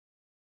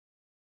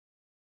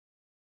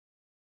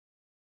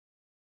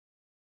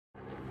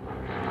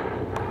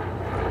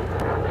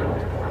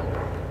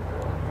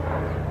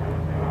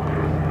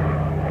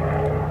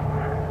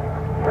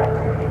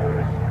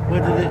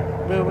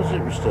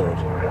restored?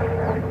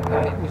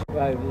 It was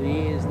over the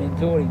years, and he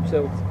taught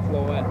himself to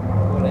fly,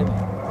 whatever.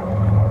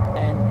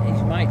 And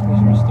his mate was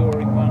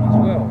restoring one as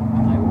well,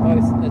 and they were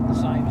both at the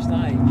same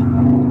stage.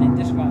 And then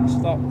this one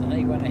stopped, and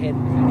he went ahead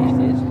and finished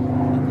his,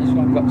 and this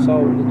one got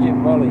sold to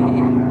Jim Wally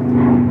here,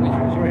 which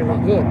was really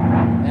good.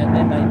 And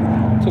then they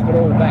took it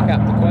all back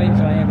up to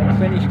Queensland and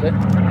finished it.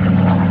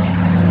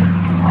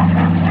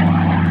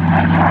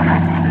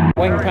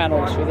 Wing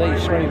panels for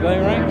these 3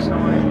 boomerangs.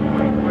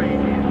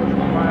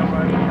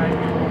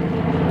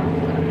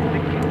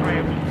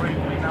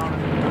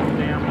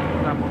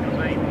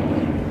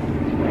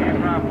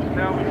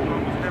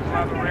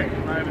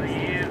 Over the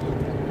years,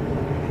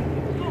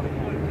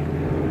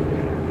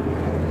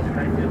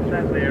 they just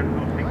sat there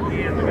until 6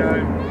 years ago.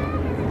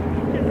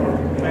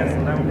 They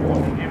were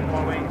bought from Jim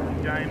Wally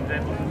and James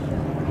Edwards.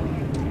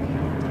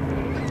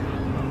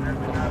 As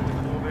we know, with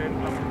Shorebird,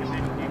 some of the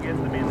conditions you get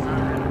them in, no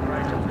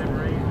restoration's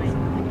never easy.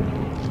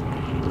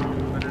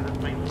 But it has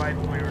been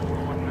faithfully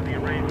restored to the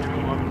original,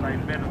 I would say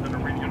better than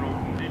original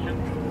condition,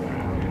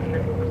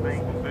 except for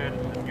being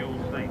converted to dual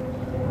seats.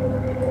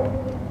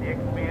 The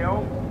XBL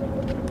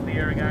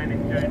here again in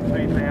June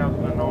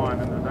 2009,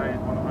 and today is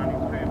one of only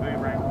 2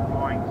 boomerangs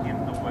flying in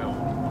the world.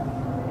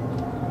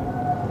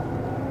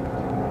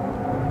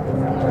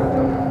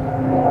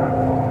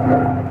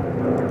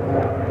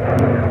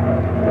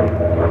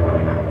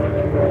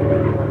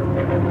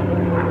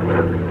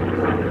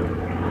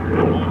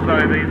 Also,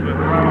 these were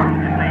thrown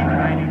in the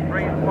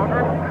 83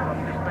 squadron,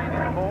 just been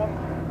informed.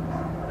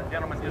 The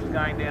gentleman just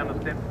going down the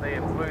steps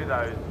there flew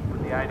those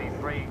with the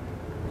 83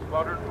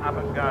 squadron, up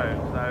it goes.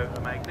 So a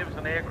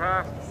magnificent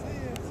aircraft.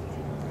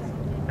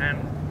 And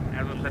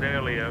as I said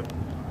earlier,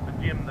 for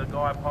Jim, the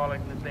guy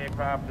piloting this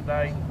aircraft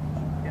today,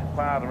 his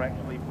father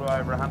actually flew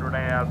over 100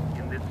 hours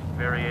in this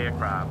very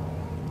aircraft.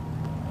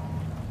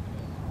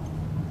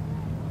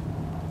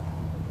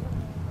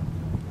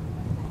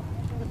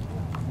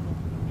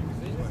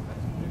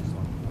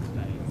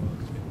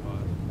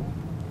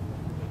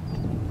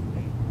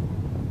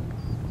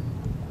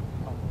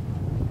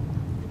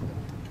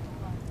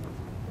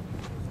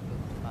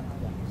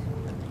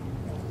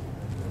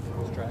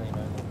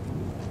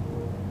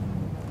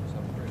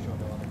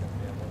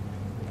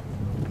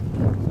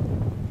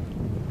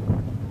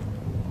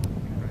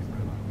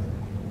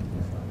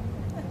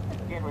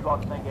 We'd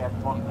like to thank our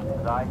sponsors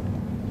today.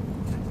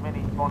 There's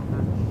many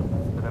sponsors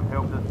that have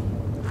helped us.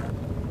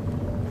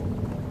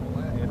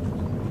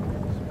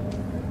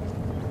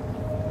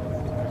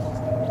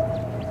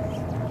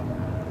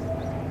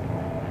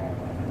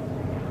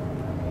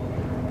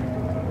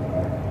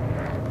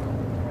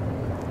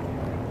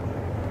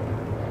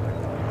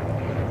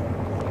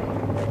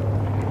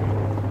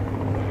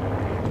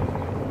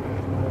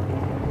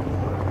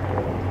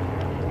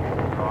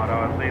 Right, I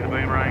see the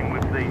boomerang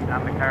with the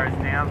undercarriage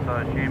down, so I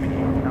assume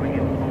he's coming in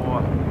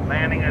for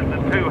landing as the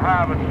 2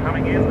 harvests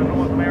coming in, the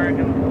North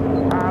American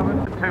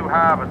harvest, the 2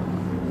 harvests.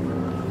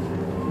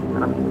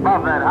 And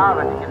above that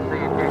harvest you can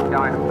see a jet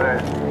going to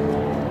first.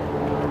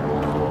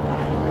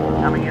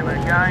 Coming in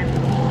again.